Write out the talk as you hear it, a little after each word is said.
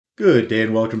Good day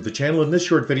and welcome to the channel. In this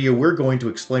short video, we're going to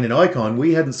explain an icon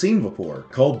we hadn't seen before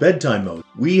called Bedtime Mode.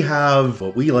 We have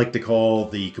what we like to call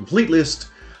the complete list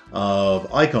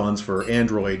of icons for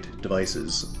Android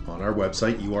devices on our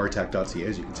website, urtech.ca,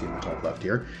 as you can see in the top left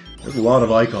here. There's a lot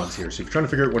of icons here, so if you're trying to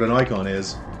figure out what an icon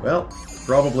is, well,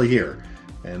 probably here.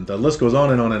 And the list goes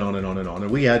on and on and on and on and on,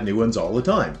 and we add new ones all the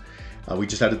time. We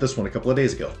just added this one a couple of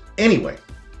days ago. Anyway,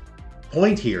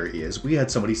 point here is we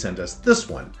had somebody send us this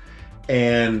one.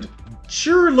 And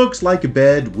sure looks like a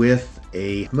bed with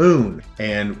a moon.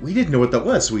 And we didn't know what that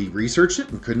was, so we researched it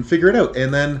and couldn't figure it out.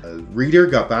 And then a reader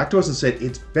got back to us and said,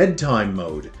 it's bedtime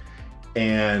mode.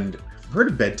 And I've heard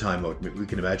of bedtime mode. We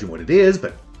can imagine what it is,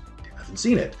 but haven't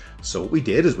seen it. So what we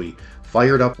did is we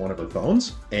fired up one of our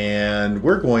phones, and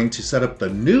we're going to set up the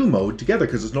new mode together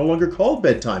because it's no longer called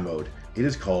bedtime mode. It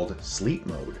is called sleep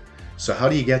mode. So how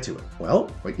do you get to it? Well,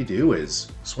 what you do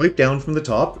is swipe down from the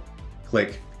top,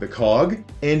 click the cog,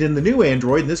 and in the new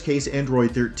Android, in this case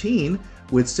Android 13,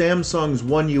 with Samsung's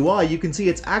OneUI, you can see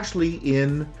it's actually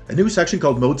in a new section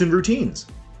called Modes and Routines.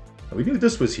 Now, we knew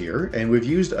this was here, and we've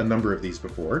used a number of these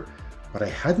before, but I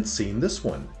hadn't seen this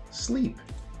one, Sleep.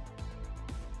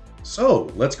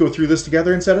 So let's go through this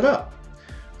together and set it up.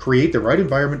 Create the right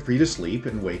environment for you to sleep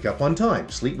and wake up on time.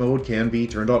 Sleep mode can be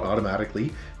turned on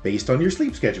automatically based on your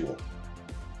sleep schedule.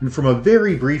 And from a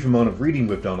very brief amount of reading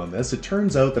we've done on this, it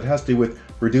turns out that has to do with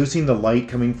reducing the light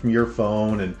coming from your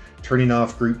phone and turning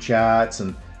off group chats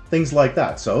and things like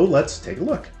that. So let's take a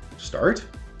look. Start.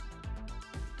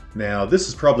 Now, this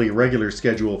is probably a regular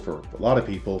schedule for a lot of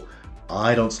people.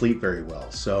 I don't sleep very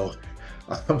well, so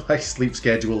my sleep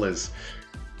schedule is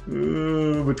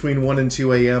between 1 and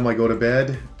 2 a.m. I go to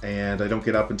bed, and I don't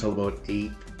get up until about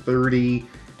 8:30,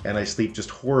 and I sleep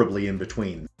just horribly in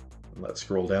between. Let's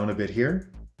scroll down a bit here.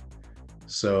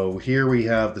 So here we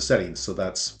have the settings, so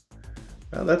that's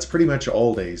pretty much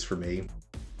all days for me.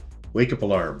 Wake up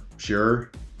alarm,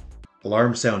 sure.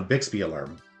 Alarm sound, Bixby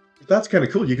alarm. That's kind of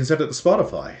cool, you can set it to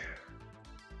Spotify.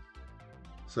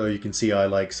 So you can see I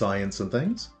like science and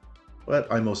things,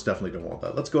 but I most definitely don't want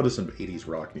that. Let's go to some 80s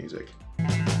rock music.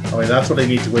 Oh, and that's what I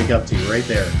need to wake up to right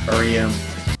there, REM.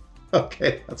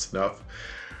 Okay, that's enough.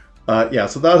 Yeah,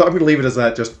 so that, I'm going to leave it as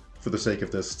that just for the sake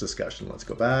of this discussion. Let's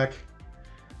go back.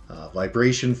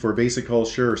 Vibration for basic calls,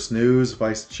 sure. Snooze,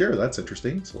 sure, that's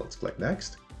interesting. So let's click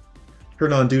next.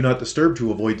 Turn on Do Not Disturb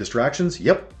to avoid distractions.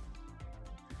 Yep.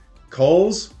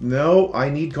 Calls, no, I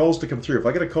need calls to come through. If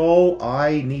I get a call,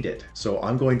 I need it. So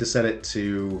I'm going to set it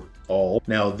to all.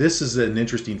 Now, this is an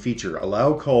interesting feature.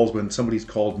 Allow calls when somebody's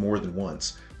called more than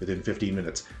once within 15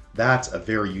 minutes. That's a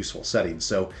very useful setting.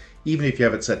 So even if you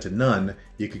have it set to none,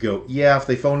 you could go, yeah, if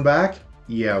they phone back,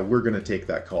 yeah, we're going to take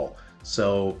that call.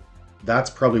 So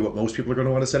that's probably what most people are going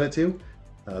to want to set it to.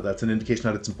 That's an indication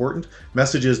that it's important.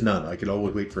 Messages, none. I can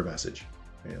always wait for a message.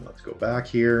 And let's go back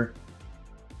here.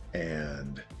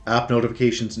 And app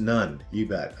notifications, none. You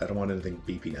bet. I don't want anything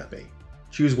beeping at me.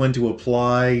 Choose when to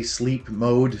apply sleep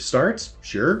mode starts.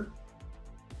 Sure.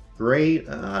 Great.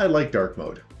 I like dark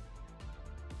mode.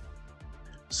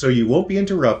 So you won't be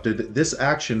interrupted. This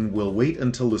action will wait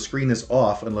until the screen is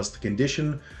off unless the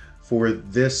condition for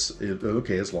this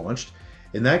is launched.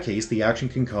 In that case, the action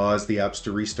can cause the apps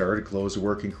to restart or close or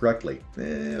work incorrectly.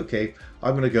 Okay,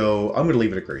 I'm gonna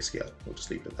leave it at grayscale. We'll just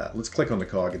leave it at that. Let's click on the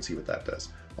cog and see what that does.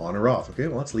 On or off. Okay,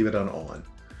 well, let's leave it on.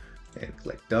 And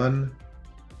click done.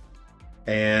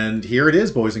 And here it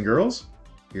is, boys and girls.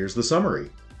 Here's the summary.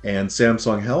 And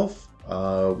Samsung Health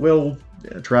will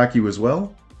track you as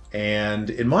well. And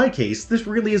in my case, this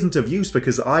really isn't of use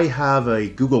because I have a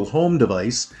Google Home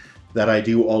device that I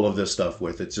do all of this stuff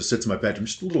with. It just sits in my bedroom,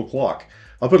 just a little clock.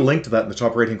 I'll put a link to that in the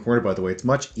top right-hand corner, by the way. It's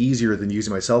much easier than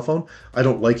using my cell phone. I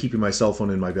don't like keeping my cell phone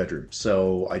in my bedroom,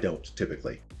 so I don't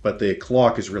typically. But the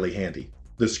clock is really handy.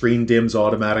 The screen dims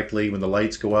automatically when the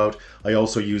lights go out. I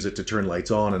also use it to turn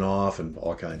lights on and off and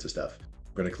all kinds of stuff.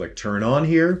 I'm going to click turn on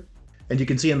here. And you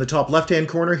can see in the top left-hand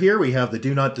corner here, we have the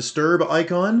Do Not Disturb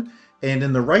icon. And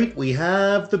in the right, we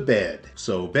have the bed.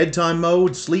 So bedtime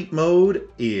mode, sleep mode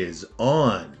is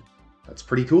on. That's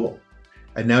pretty cool.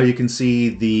 And now you can see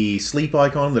the sleep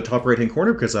icon in the top right-hand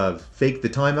corner because I've faked the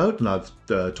timeout and I've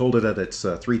told it that it's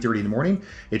 3:30 in the morning.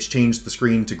 It's changed the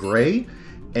screen to gray.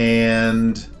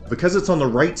 And because it's on the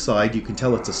right side, you can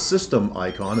tell it's a system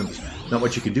icon and there's not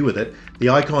much you can do with it. The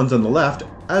icons on the left,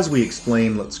 as we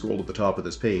explain, let's scroll to the top of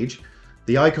this page.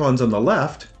 The icons on the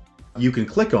left, you can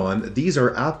click on. These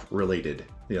are app related,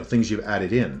 things you've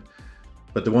added in.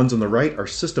 But the ones on the right are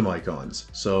system icons.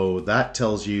 So that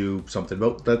tells you something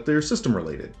about that they're system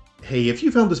related. Hey, if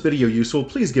you found this video useful,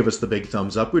 please give us the big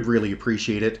thumbs up. We'd really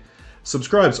appreciate it.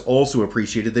 Subscribe's also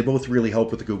appreciated. They both really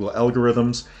help with the Google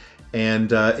algorithms.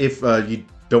 And if you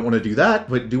don't want to do that,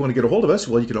 but do want to get a hold of us,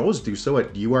 well, you can always do so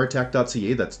at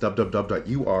urtech.ca. That's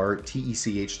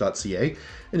www.urtech.ca.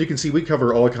 And you can see we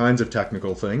cover all kinds of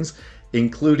technical things,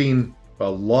 including a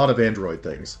lot of Android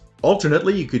things.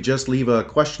 Alternately, you could just leave a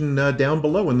question down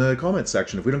below in the comments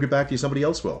section. If we don't get back to you, somebody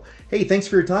else will. Hey, thanks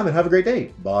for your time and have a great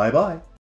day. Bye-bye.